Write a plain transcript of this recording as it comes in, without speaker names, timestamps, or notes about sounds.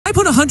I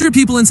put 100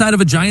 people inside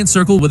of a giant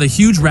circle with a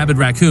huge rabid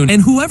raccoon,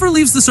 and whoever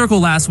leaves the circle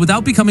last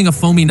without becoming a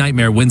foamy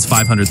nightmare wins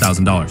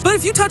 $500,000. But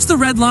if you touch the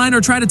red line or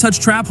try to touch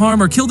trap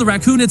harm or kill the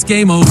raccoon, it's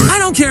game over. I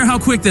don't care how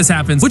quick this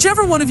happens.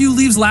 Whichever one of you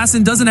leaves last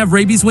and doesn't have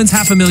rabies wins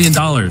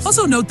 $500,000.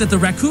 Also note that the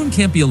raccoon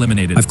can't be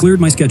eliminated. I've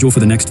cleared my schedule for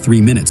the next 3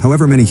 minutes.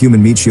 However many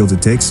human meat shields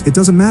it takes, it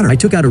doesn't matter. I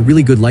took out a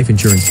really good life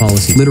insurance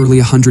policy. Literally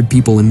 100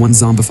 people and one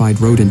zombified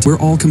rodent. We're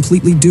all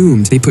completely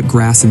doomed. They put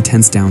grass and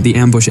tents down. The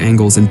ambush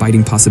angles and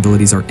biting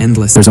possibilities are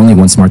endless. There's only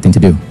one smart thing to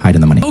do. Hide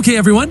in the money. Okay,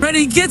 everyone.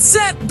 Ready, get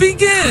set,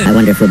 begin! I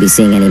wonder if we'll be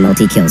seeing any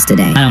multi-kills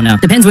today. I don't know.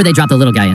 Depends where they drop the little guy in.